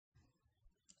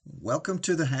Welcome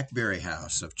to the Hackberry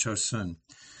House of Chosun.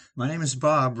 My name is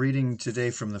Bob, reading today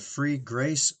from the Free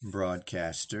Grace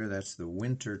Broadcaster. That's the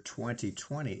Winter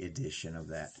 2020 edition of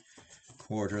that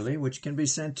quarterly, which can be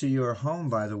sent to your home,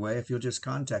 by the way, if you'll just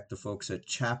contact the folks at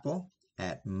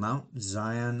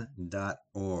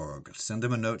chapel@mountzion.org. Send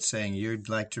them a note saying you'd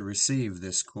like to receive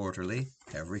this quarterly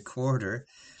every quarter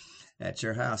at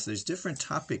your house. There's different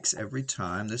topics every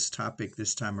time. This topic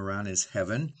this time around is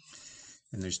heaven.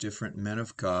 And there's different men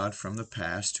of God from the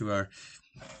past who are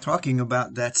talking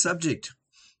about that subject.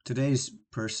 Today's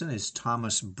person is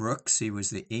Thomas Brooks. He was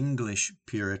the English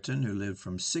Puritan who lived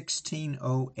from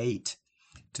 1608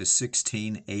 to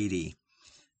 1680.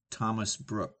 Thomas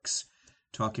Brooks,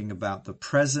 talking about the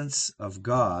presence of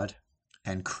God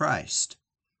and Christ.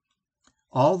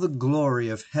 All the glory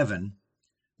of heaven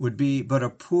would be but a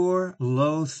poor,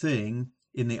 low thing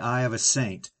in the eye of a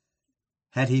saint,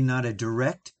 had he not a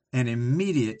direct and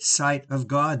immediate sight of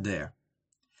God there.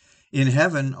 In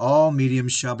heaven all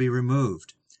mediums shall be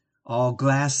removed, all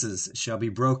glasses shall be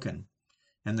broken,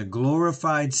 and the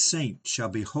glorified saint shall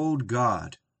behold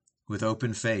God with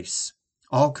open face,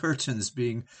 all curtains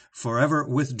being forever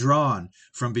withdrawn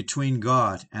from between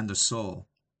God and the soul.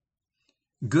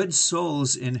 Good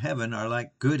souls in heaven are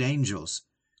like good angels,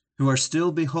 who are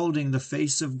still beholding the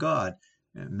face of God,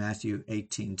 Matthew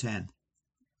 18:10.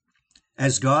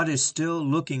 As God is still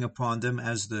looking upon them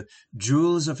as the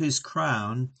jewels of his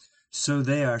crown, so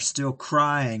they are still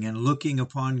crying and looking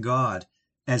upon God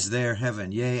as their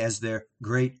heaven, yea, as their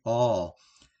great all,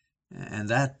 and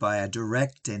that by a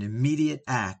direct and immediate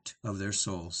act of their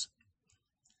souls.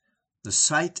 The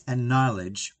sight and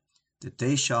knowledge that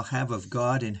they shall have of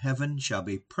God in heaven shall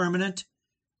be permanent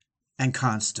and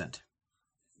constant.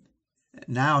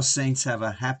 Now saints have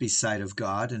a happy sight of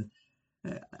God, and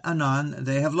anon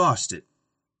they have lost it.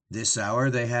 This hour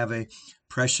they have a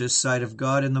precious sight of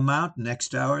God in the mount,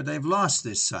 next hour they've lost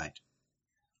this sight.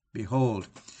 Behold,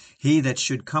 he that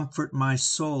should comfort my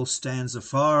soul stands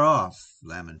afar off,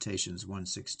 Lamentations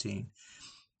 1:16.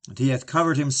 And he hath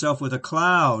covered himself with a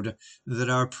cloud, that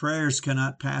our prayers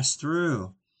cannot pass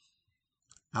through.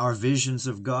 Our visions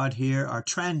of God here are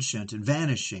transient and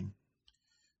vanishing.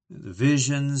 The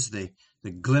visions, the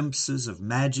glimpses of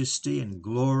majesty and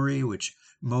glory which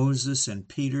Moses and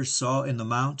Peter saw in the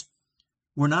mount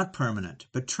were not permanent,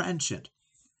 but transient.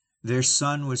 Their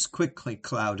sun was quickly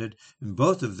clouded, and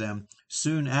both of them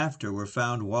soon after were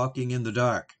found walking in the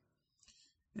dark.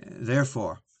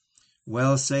 Therefore,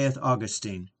 well saith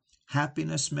Augustine,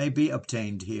 happiness may be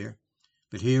obtained here,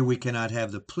 but here we cannot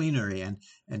have the plenary and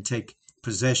take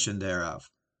possession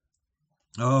thereof.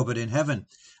 Oh, but in heaven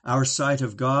our sight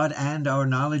of God and our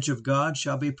knowledge of God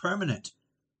shall be permanent.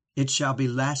 It shall be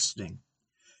lasting.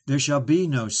 There shall be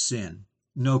no sin,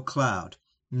 no cloud,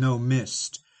 no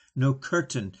mist, no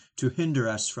curtain to hinder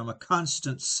us from a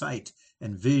constant sight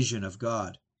and vision of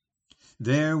God.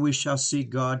 There we shall see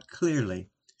God clearly,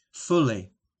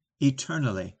 fully,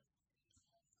 eternally.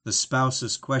 The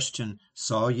spouse's question,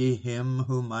 "Saw ye him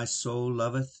whom my soul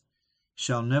loveth?"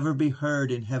 shall never be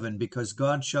heard in heaven, because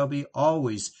God shall be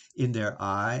always in their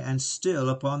eye and still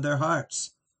upon their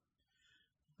hearts.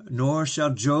 Nor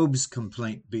shall Job's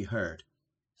complaint be heard.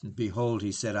 Behold,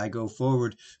 he said, I go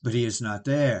forward, but he is not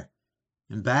there,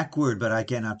 and backward, but I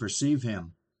cannot perceive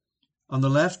him. On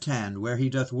the left hand, where he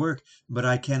doth work, but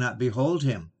I cannot behold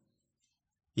him.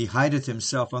 He hideth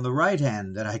himself on the right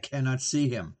hand, that I cannot see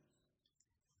him.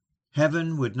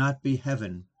 Heaven would not be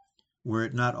heaven, were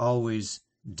it not always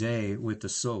day with the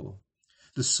soul.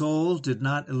 The soul did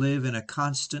not live in a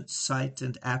constant sight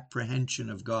and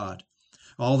apprehension of God.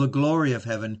 All the glory of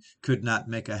heaven could not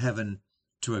make a heaven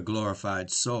to a glorified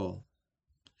soul.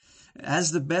 As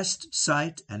the best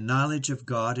sight and knowledge of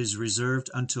God is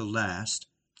reserved until last,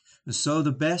 so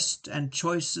the best and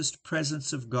choicest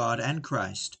presence of God and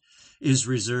Christ is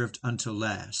reserved until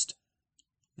last.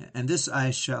 And this I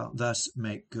shall thus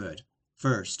make good.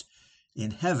 First,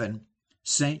 in heaven,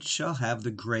 saints shall have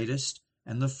the greatest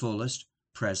and the fullest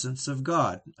presence of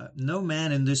God. No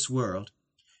man in this world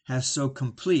hath so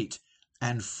complete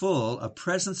and full a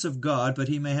presence of God, but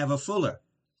he may have a fuller.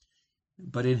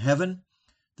 But in heaven,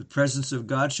 the presence of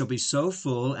God shall be so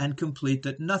full and complete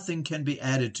that nothing can be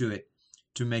added to it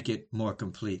to make it more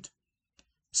complete.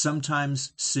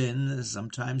 Sometimes sin,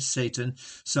 sometimes Satan,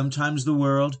 sometimes the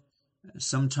world,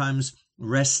 sometimes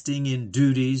resting in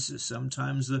duties,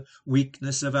 sometimes the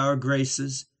weakness of our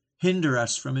graces, hinder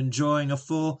us from enjoying a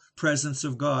full presence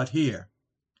of God here.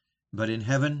 But in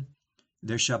heaven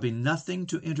there shall be nothing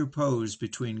to interpose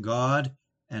between God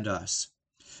and us.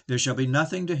 There shall be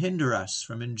nothing to hinder us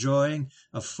from enjoying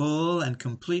a full and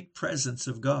complete presence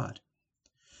of God.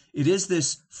 It is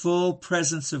this full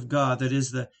presence of God that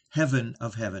is the heaven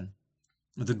of heaven,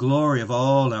 the glory of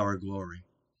all our glory.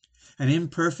 An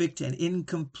imperfect and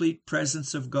incomplete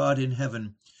presence of God in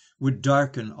heaven would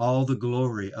darken all the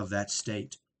glory of that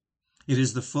state. It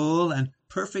is the full and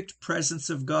perfect presence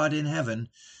of God in heaven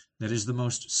that is the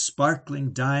most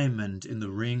sparkling diamond in the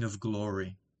ring of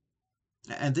glory.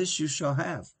 And this you shall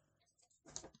have.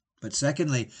 But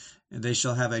secondly, they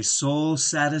shall have a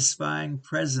soul-satisfying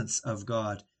presence of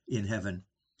God in heaven.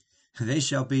 They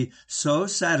shall be so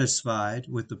satisfied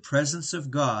with the presence of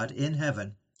God in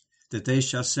heaven that they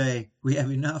shall say, we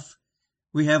have enough,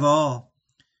 we have all,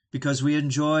 because we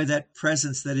enjoy that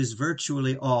presence that is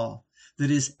virtually all,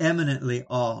 that is eminently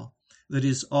all, that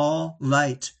is all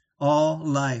light, all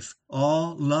life,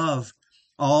 all love,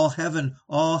 all heaven,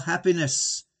 all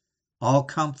happiness, all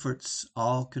comforts,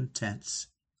 all contents.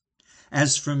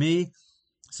 As for me,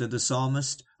 said the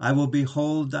psalmist, I will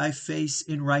behold thy face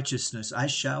in righteousness. I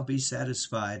shall be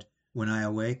satisfied when I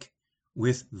awake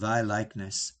with thy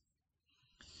likeness.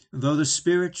 Though the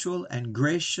spiritual and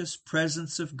gracious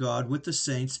presence of God with the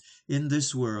saints in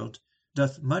this world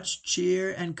doth much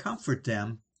cheer and comfort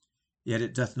them, yet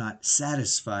it doth not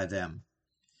satisfy them.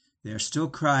 They are still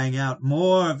crying out,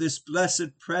 more of this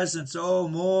blessed presence, oh,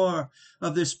 more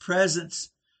of this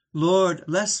presence. Lord,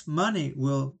 less money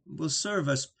will serve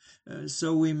us,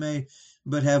 so we may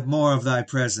but have more of thy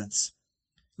presence.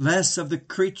 Less of the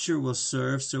creature will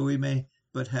serve, so we may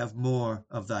but have more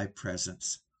of thy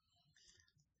presence.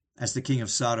 As the king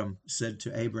of Sodom said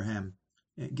to Abraham,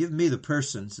 give me the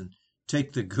persons and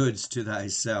take the goods to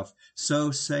thyself.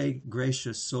 So say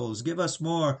gracious souls, give us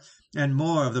more and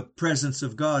more of the presence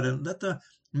of God, and let the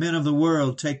men of the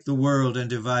world take the world and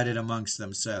divide it amongst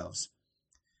themselves.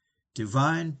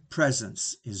 Divine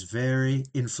presence is very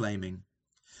inflaming.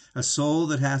 A soul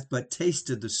that hath but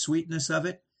tasted the sweetness of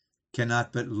it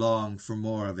cannot but long for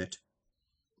more of it.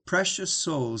 Precious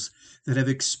souls that have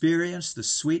experienced the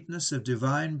sweetness of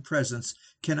divine presence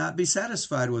cannot be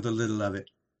satisfied with a little of it.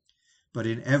 But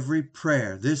in every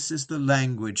prayer, this is the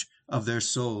language of their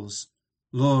souls.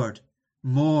 Lord,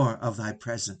 more of thy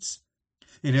presence.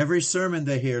 In every sermon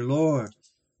they hear, Lord,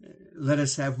 let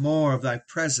us have more of thy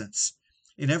presence.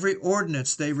 In every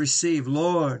ordinance they receive,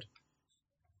 Lord,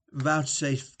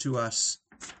 vouchsafe to us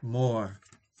more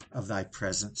of thy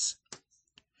presence.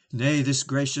 Nay, this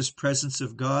gracious presence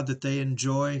of God that they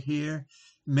enjoy here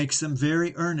makes them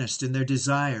very earnest in their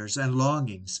desires and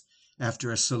longings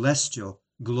after a celestial,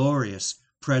 glorious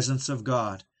presence of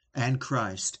God and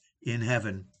Christ in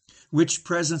heaven, which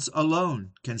presence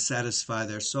alone can satisfy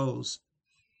their souls.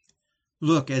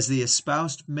 Look, as the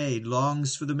espoused maid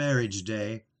longs for the marriage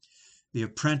day, the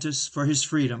apprentice for his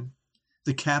freedom,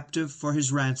 the captive for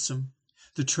his ransom,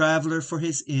 the traveler for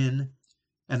his inn,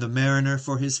 and the mariner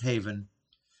for his haven,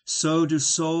 so do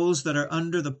souls that are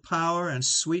under the power and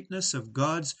sweetness of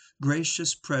God's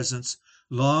gracious presence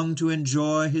long to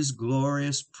enjoy his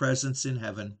glorious presence in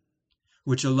heaven,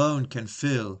 which alone can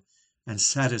fill and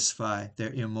satisfy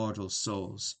their immortal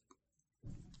souls.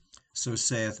 So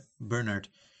saith Bernard,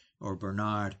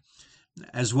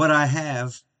 as what I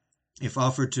have, if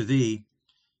offered to thee,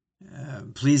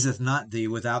 pleaseth not thee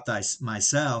without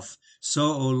myself,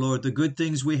 so, O Lord, the good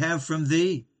things we have from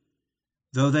thee,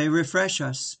 though they refresh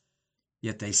us,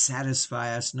 yet they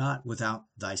satisfy us not without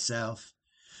thyself.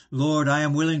 Lord, I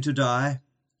am willing to die,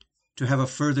 to have a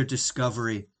further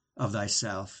discovery of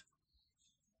thyself.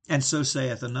 And so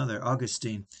saith another,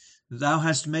 Augustine, thou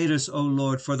hast made us, O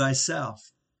Lord, for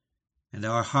thyself, and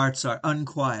our hearts are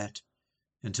unquiet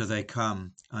until they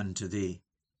come unto thee.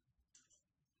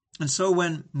 And so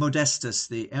when Modestus,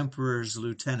 the emperor's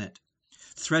lieutenant,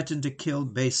 threatened to kill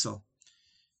Basil,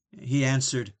 he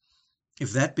answered,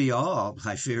 if that be all,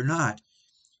 I fear not.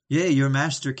 Yea, your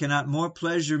master cannot more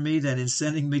pleasure me than in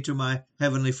sending me to my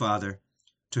heavenly Father,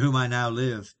 to whom I now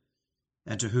live,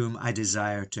 and to whom I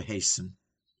desire to hasten.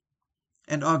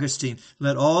 And Augustine,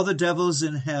 let all the devils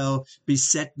in hell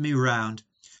beset me round.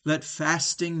 Let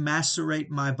fasting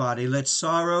macerate my body. Let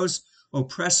sorrows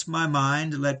oppress my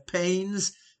mind. Let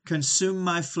pains consume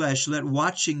my flesh. Let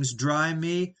watchings dry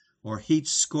me, or heat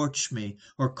scorch me,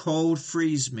 or cold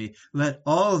freeze me. Let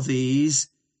all these,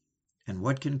 and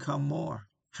what can come more,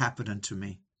 happen unto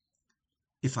me,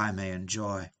 if I may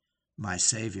enjoy my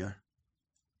Savior.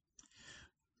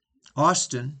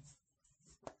 Austin,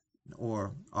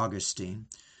 or Augustine,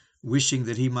 wishing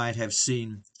that he might have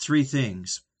seen three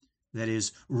things, that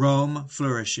is, Rome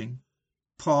flourishing,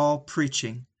 Paul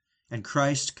preaching, and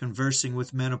Christ conversing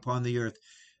with men upon the earth.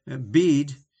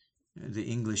 Bede, the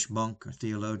English monk or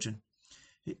theologian,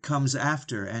 it comes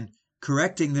after, and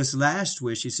correcting this last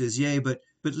wish, he says, yea, but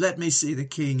but let me see the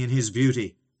King in his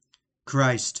beauty,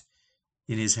 Christ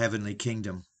in his heavenly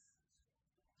kingdom.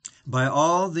 By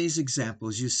all these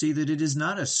examples, you see that it is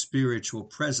not a spiritual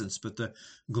presence, but the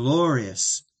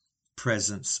glorious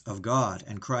presence of God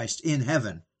and Christ in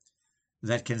heaven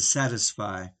that can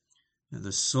satisfy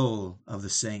the soul of the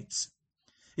saints.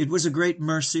 It was a great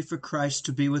mercy for Christ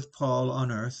to be with Paul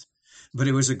on earth, but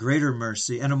it was a greater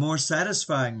mercy and a more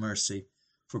satisfying mercy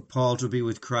for Paul to be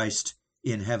with Christ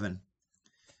in heaven.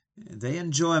 They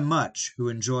enjoy much who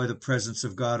enjoy the presence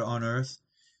of God on earth,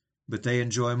 but they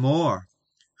enjoy more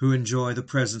who enjoy the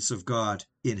presence of God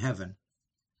in heaven.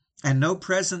 And no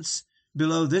presence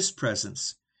below this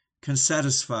presence can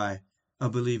satisfy a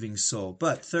believing soul.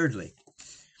 But thirdly,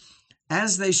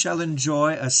 as they shall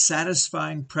enjoy a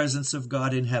satisfying presence of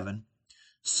God in heaven,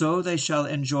 so they shall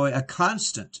enjoy a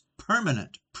constant,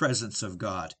 permanent presence of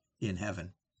God in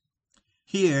heaven.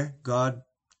 Here, God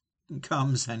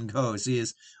comes and goes. He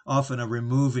is often a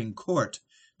removing court,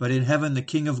 but in heaven the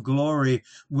King of glory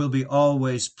will be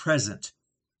always present.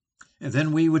 And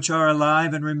then we which are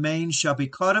alive and remain shall be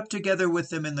caught up together with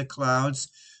them in the clouds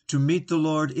to meet the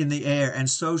Lord in the air, and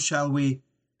so shall we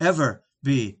ever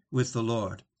be with the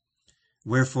Lord.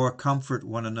 Wherefore comfort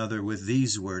one another with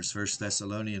these words, 1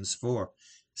 Thessalonians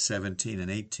 4:17 and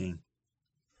 18.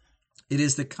 It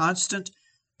is the constant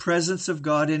presence of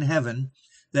God in heaven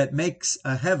that makes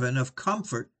a heaven of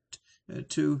comfort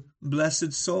to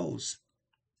blessed souls.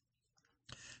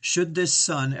 Should this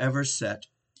sun ever set,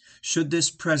 should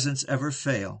this presence ever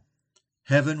fail,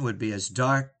 heaven would be as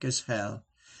dark as hell.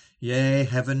 Yea,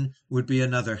 heaven would be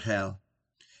another hell.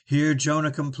 Here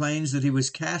Jonah complains that he was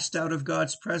cast out of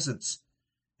God's presence,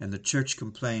 and the church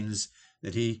complains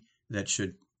that he that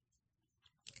should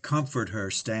comfort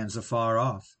her stands afar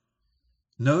off.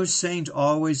 No saint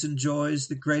always enjoys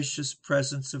the gracious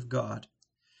presence of God.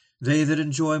 They that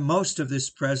enjoy most of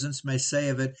this presence may say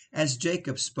of it, as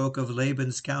Jacob spoke of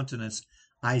Laban's countenance,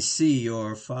 I see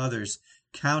your father's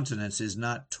countenance is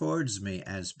not towards me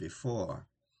as before.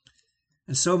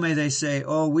 And so may they say,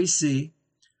 oh, we see,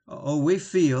 oh, we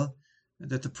feel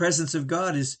that the presence of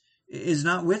God is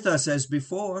not with us as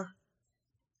before.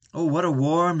 Oh, what a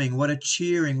warming, what a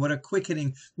cheering, what a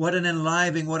quickening, what an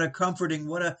enlivening, what a comforting,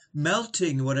 what a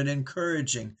melting, what an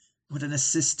encouraging, what an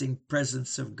assisting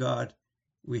presence of God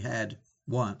we had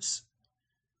once.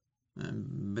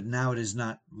 But now it is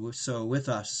not so with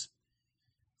us.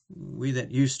 We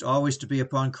that used always to be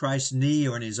upon Christ's knee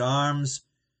or in his arms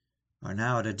are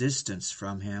now at a distance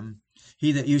from him.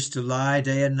 He that used to lie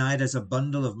day and night as a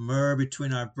bundle of myrrh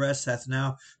between our breasts hath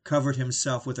now covered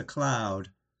himself with a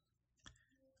cloud.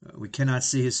 We cannot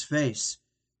see his face.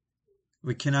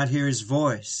 We cannot hear his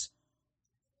voice,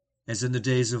 as in the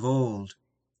days of old.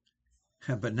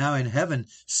 But now in heaven,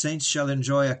 saints shall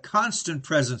enjoy a constant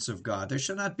presence of God. There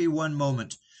shall not be one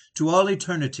moment to all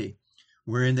eternity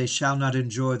wherein they shall not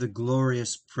enjoy the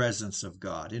glorious presence of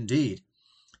God. Indeed,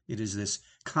 it is this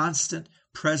constant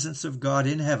presence of God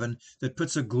in heaven that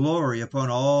puts a glory upon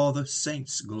all the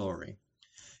saints' glory.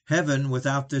 Heaven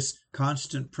without this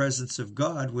constant presence of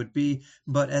God would be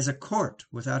but as a court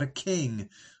without a king,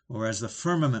 or as the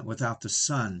firmament without the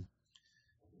sun.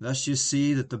 Thus you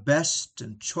see that the best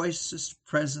and choicest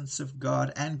presence of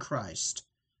God and Christ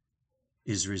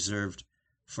is reserved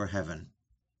for heaven.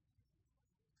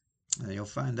 You'll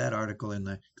find that article in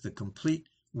the complete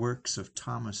works of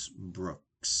Thomas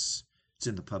Brooks. It's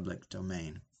in the public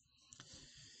domain.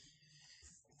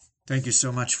 Thank you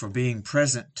so much for being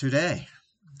present today.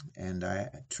 And I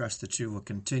trust that you will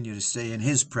continue to stay in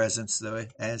his presence, though,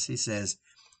 as he says,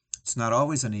 it's not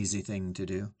always an easy thing to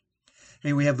do.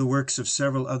 Hey, we have the works of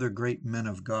several other great men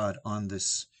of God on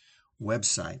this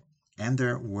website and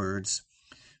their words.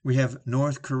 We have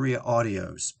North Korea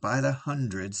audios by the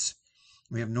hundreds.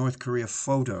 We have North Korea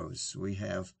photos. We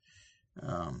have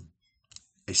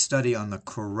a study on the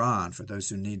Quran for those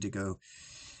who need to go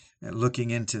looking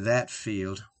into that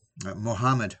field.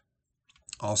 Muhammad,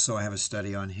 also I have a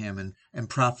study on him, and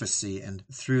prophecy and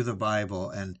through the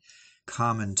Bible and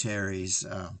commentaries.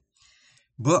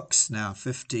 Books, now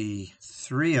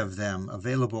 53 of them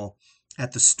available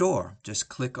at the store. Just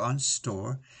click on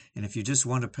store, and if you just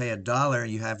want to pay $1,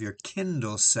 you have your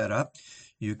Kindle set up,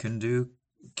 you can do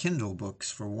Kindle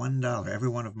books for $1, every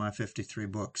one of my 53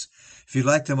 books. If you'd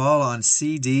like them all on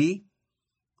CD,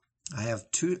 I have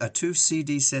a two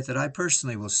CD set that I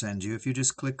personally will send you. If you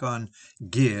just click on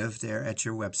Give there at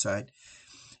your website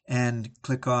and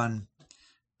click on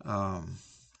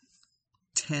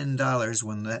 $10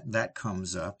 when that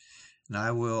comes up, and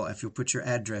I will, if you'll put your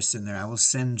address in there, I will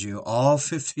send you all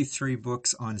 53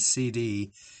 books on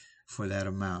CD for that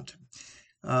amount.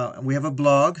 We have a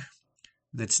blog,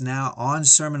 that's now on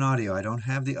Sermon Audio. I don't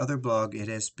have the other blog. It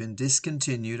has been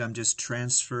discontinued. I'm just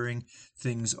transferring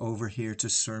things over here to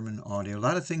Sermon Audio. A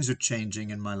lot of things are changing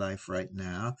in my life right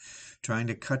now, trying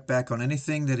to cut back on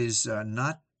anything that is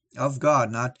not of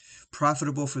God, not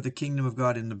profitable for the kingdom of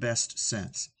God in the best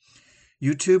sense.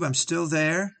 YouTube, I'm still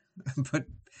there, but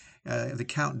the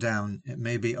countdown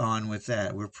may be on with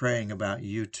that. We're praying about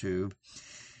YouTube,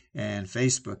 and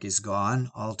Facebook is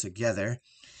gone altogether.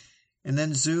 And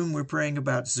then Zoom, we're praying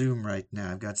about Zoom right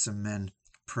now. I've got some men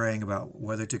praying about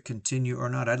whether to continue or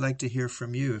not. I'd like to hear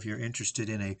from you if you're interested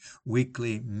in a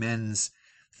weekly men's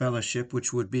fellowship,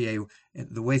 which would be,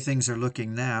 the way things are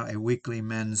looking now, a weekly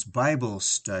men's Bible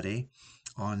study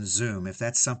on Zoom. If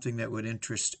that's something that would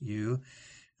interest you,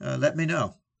 let me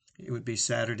know. It would be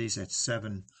Saturdays at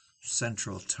 7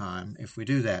 Central Time if we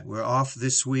do that. We're off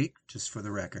this week, just for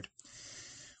the record.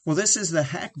 Well, this is the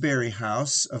Hackberry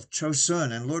House of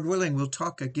Chosun, and Lord willing, we'll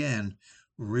talk again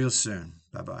real soon.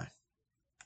 Bye-bye.